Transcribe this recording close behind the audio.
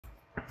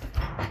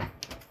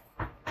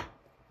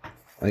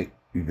like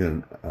you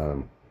can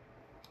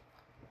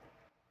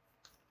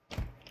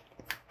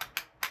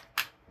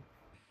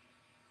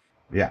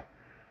yeah.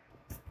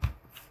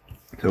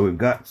 So we've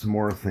got some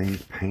more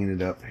things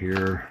painted up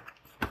here.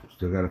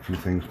 Still got a few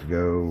things to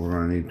go. We're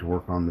going to need to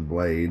work on the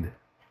blade.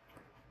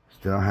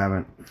 Still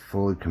haven't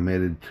fully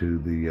committed to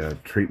the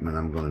treatment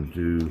I'm going to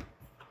do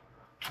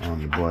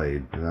on the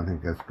blade, because I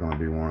think that's going to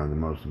be one of the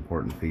most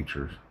important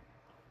features.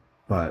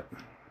 But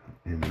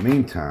in the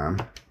meantime,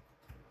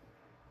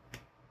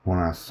 when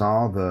I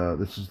saw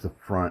this is the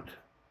front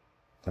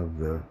of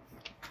the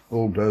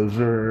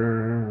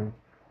bulldozer.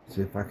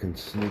 See if I can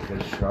sneak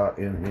a shot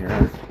in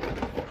here.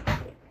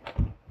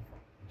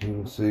 You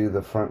can see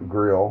the front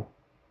grille.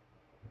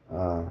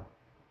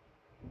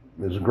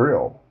 There's a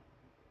grille.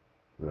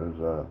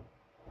 There's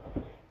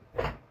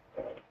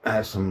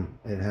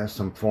it has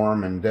some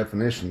form and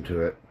definition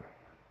to it,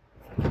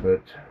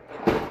 but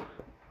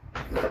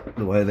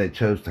the way they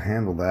chose to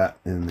handle that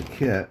in the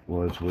kit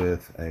was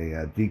with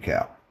a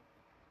decal,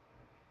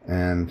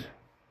 and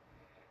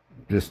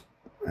just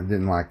I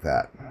didn't like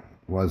that.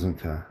 Was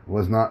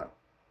not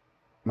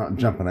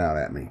jumping out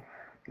at me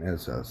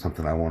as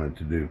something I wanted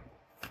to do.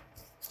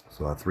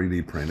 So I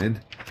 3D printed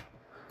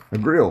a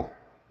grill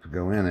to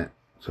go in it.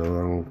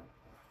 So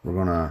we're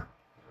gonna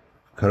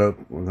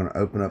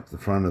open up the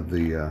front of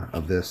the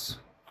of this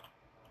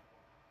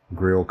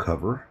grill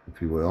cover,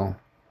 if you will,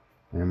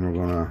 and we're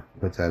gonna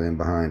put that in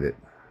behind it.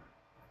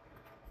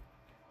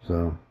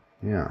 So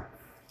yeah,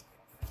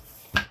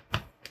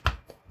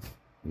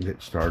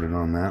 get started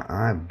on that.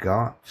 I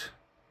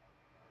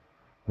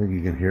think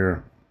you can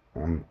hear,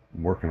 I'm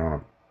working on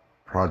a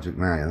project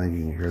now. I think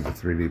you can hear the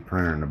 3D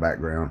printer in the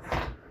background.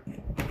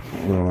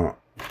 We'll not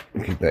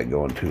keep that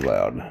going too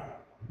loud.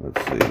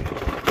 Let's see.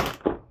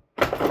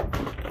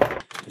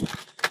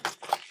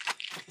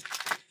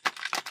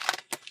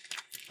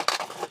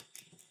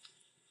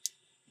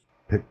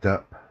 Picked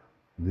up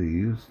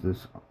these.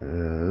 This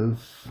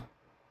is,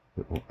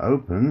 it will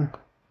open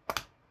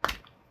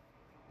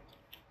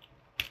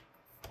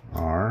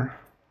our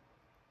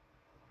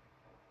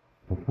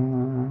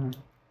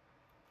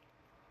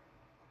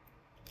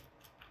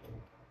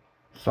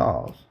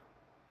saws.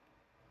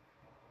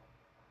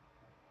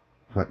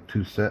 It's like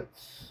two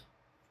sets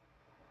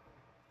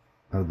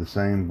of the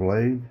same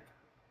blade.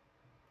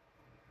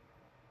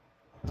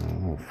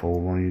 I'll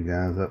fold one of you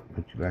guys up,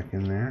 put you back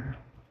in there.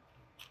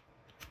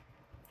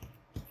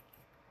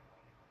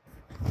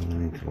 I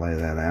need to lay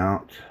that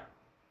out.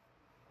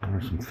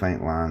 There's some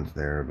faint lines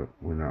there, but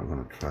we're not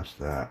going to trust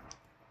that.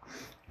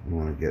 We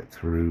want to get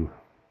through.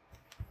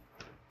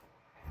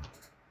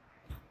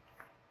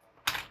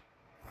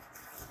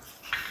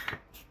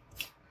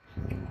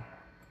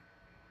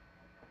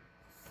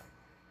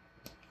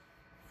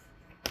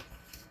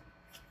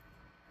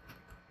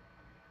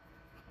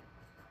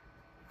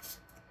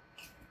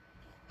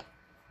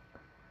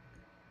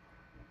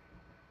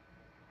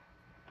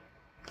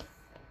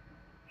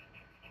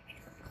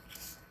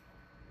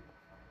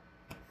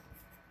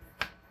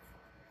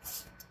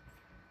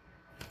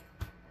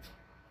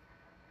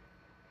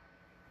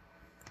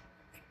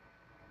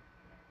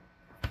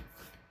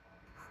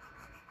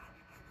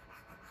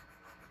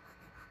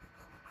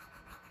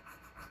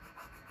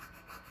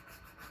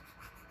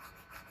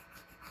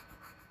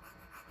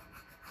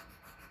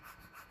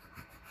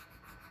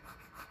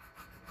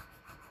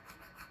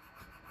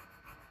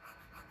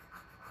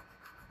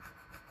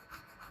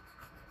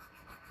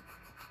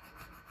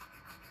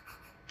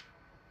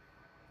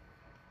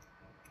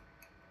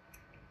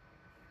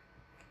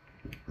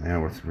 Now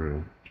we're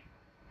through.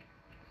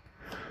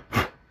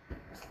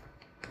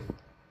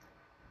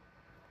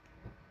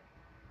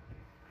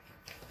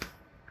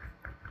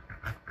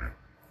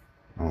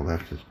 Oh,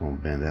 that's just going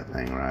to bend that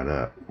thing right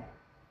up.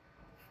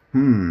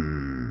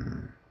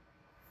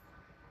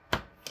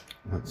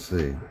 Let's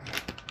see.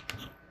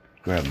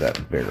 Grab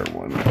that bigger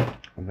one.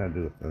 What did I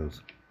do with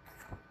those?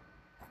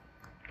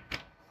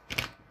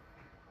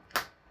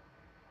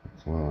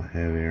 It's a little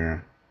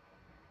heavier.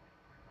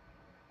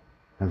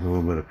 Has a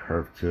little bit of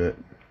curve to it.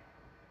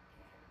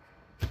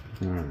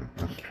 Alright,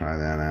 let's try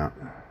that out.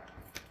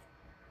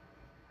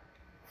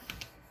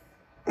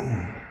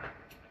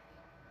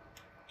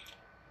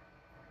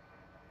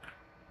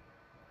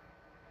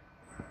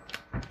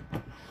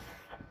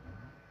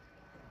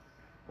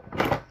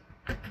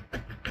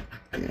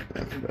 Yeah,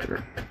 that's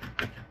better.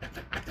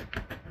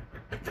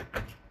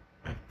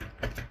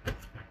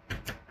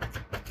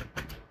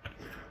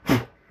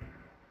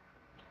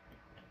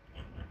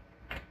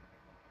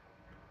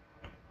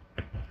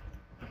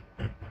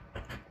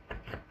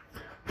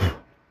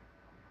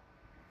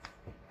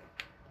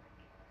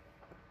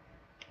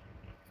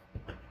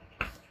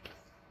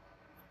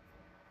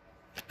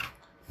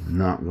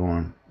 Not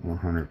going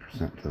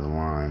 100% to the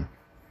line.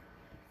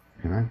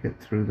 Can I get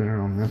through there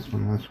on this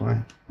one this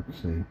way?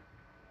 Let's see.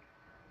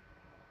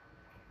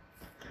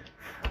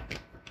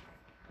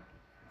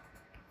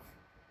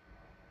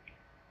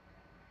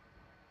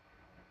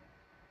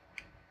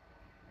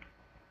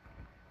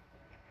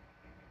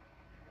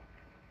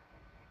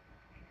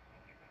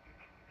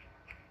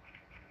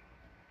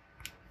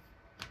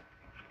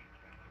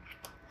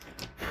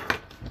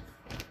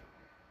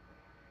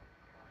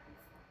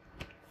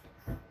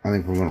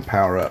 think we're going to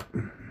power up.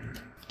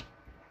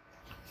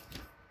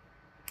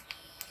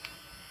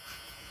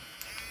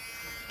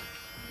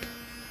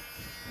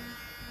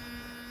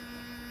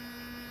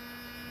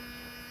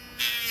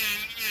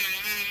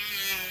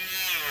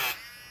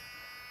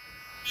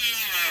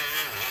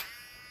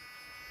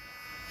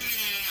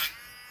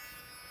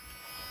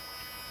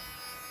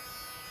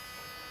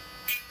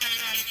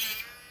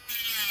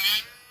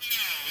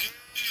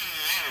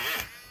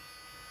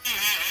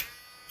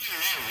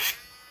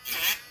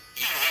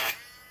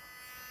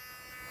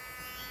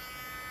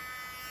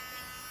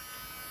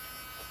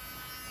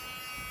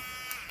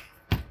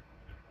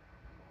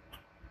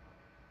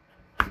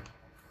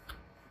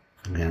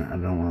 Again, I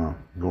don't want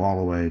to go all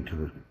the way to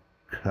the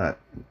cut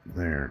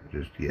there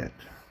just yet.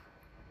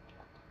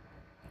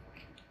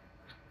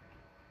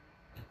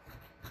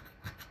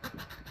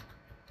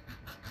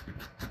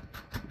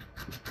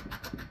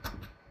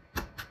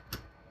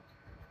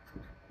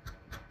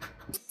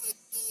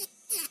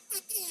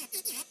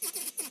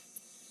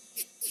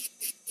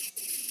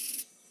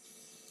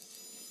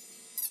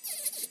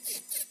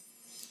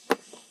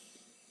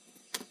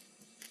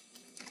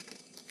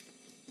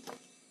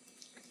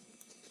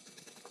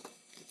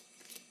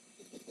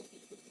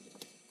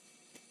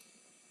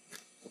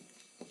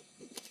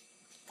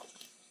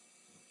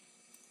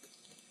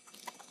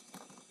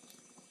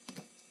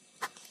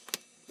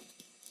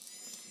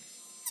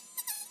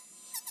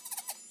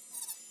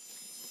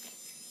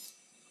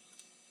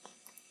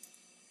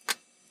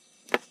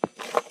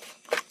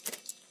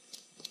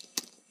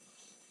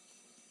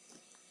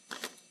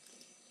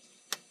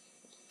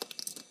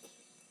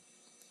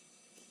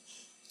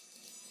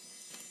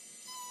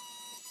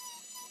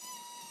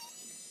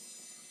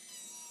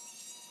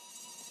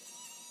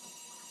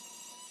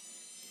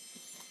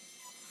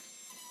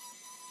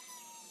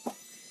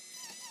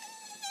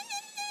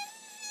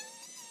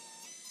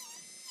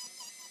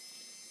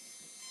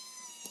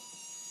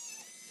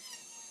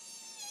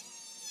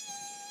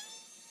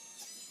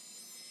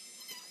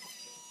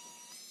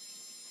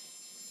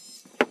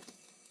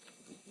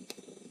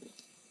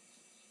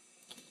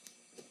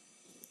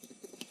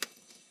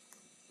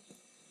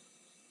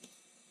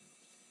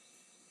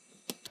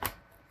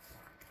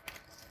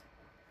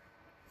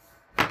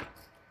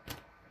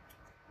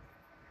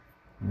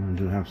 I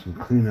do have some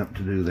cleanup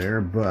to do there,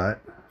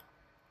 but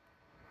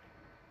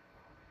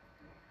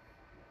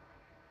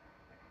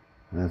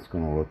that's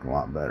going to look a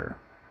lot better.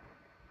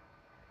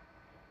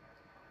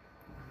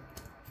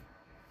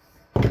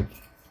 Do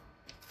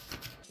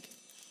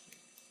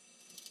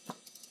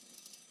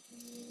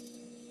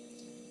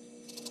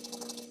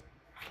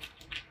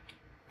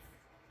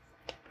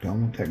I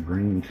want that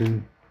green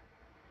too?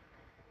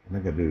 I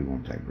think I do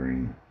want that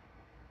green.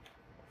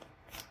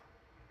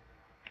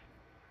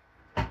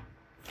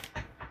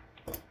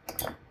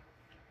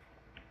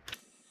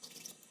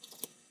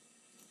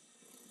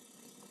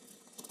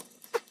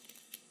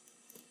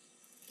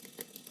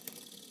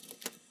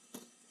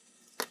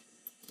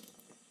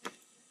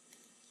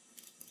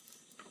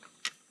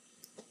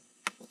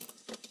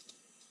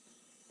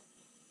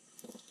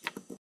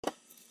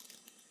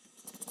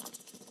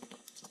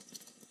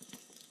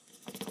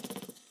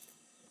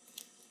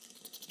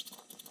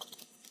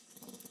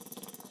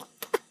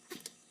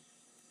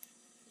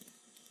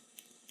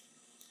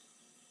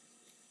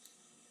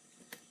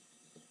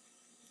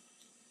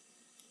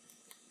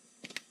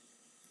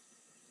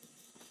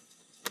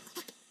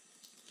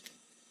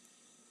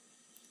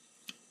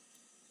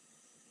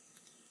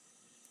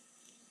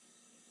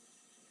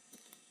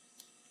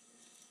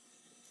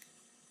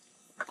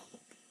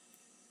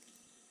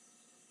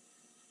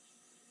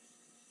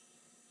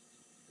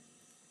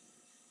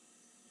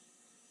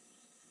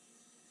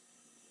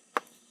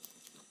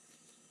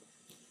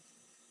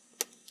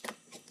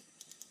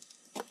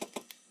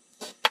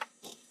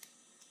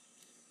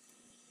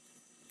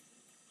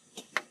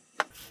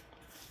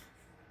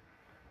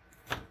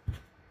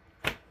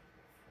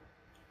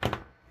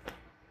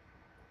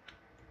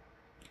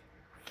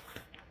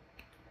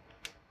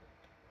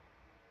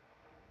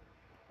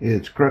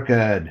 It's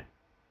crooked.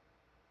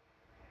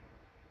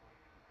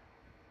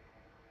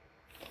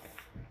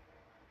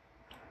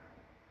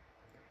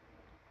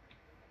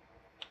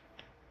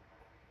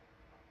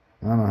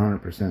 Not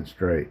 100%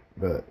 straight,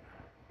 but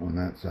on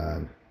that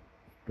side.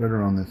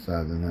 Better on this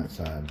side than that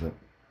side, but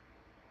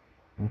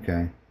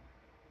okay.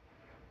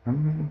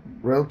 I'm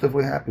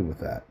relatively happy with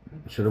that.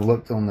 Should have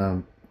looked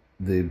on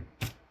the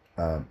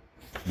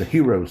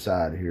hero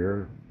side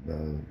here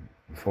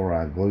before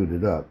I glued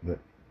it up, but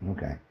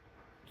okay.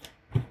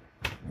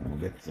 We'll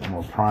get some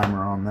more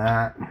primer on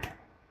that.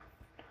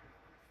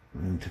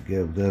 And to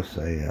give this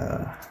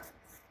a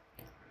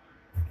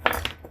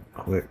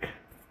quick,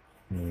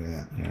 look at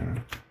that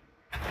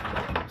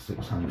there,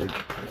 600.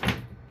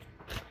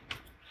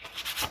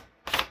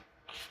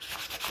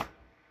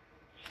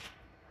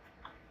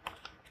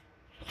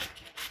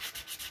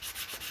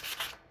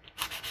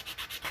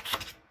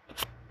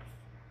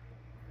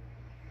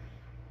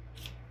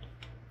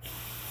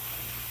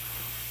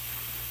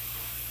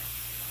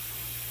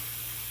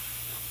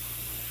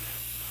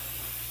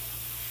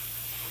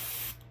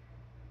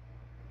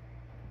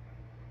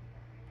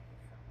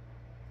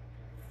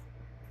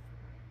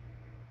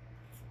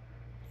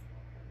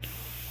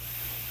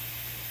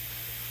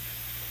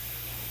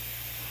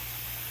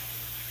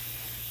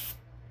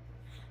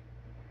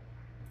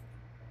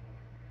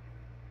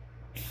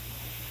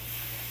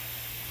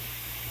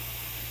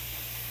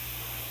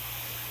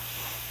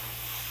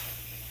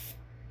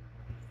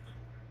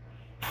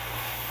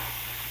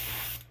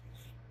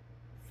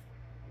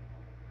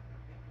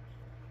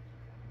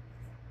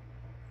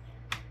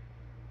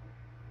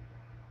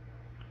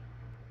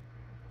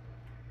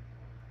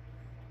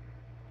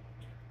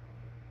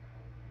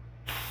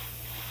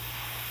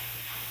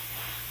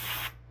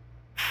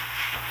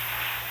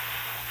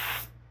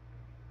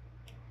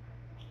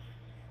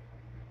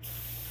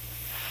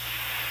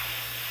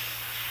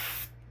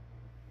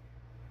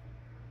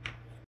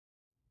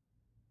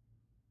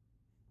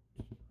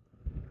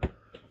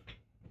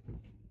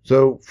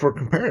 So for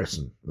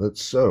comparison,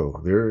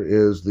 there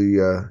is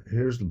the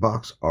here's the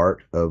box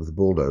art of the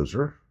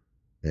bulldozer,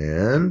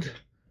 and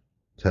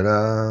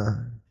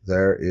ta-da,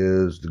 there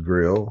is the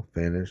grill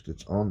finished.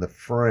 It's on the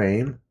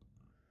frame.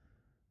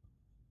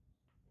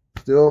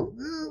 Still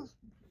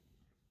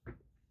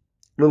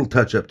little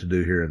touch up to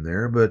do here and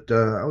there, but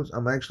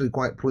I'm actually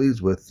quite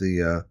pleased with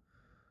the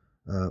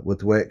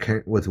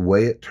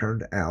way it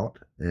turned out,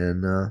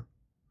 and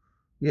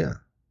yeah,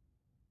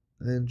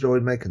 I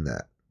enjoyed making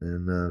that,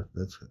 and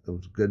it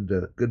was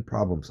good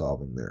problem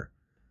solving there.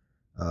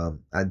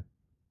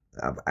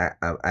 I've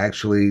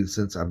actually,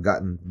 since I've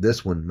gotten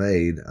this one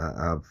made,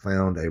 I've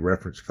found a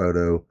reference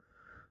photo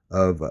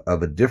of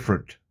a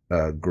different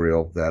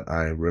grill that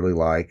I really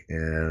like,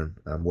 and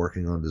I'm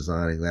working on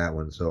designing that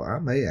one. So I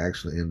may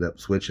actually end up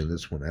switching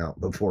this one out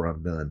before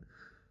I'm done.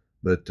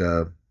 But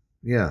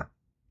yeah,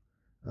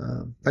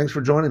 thanks for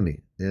joining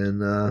me.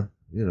 And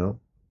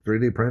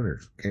 3D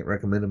printers, can't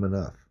recommend them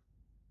enough.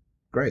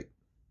 Great.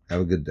 Have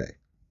a good day.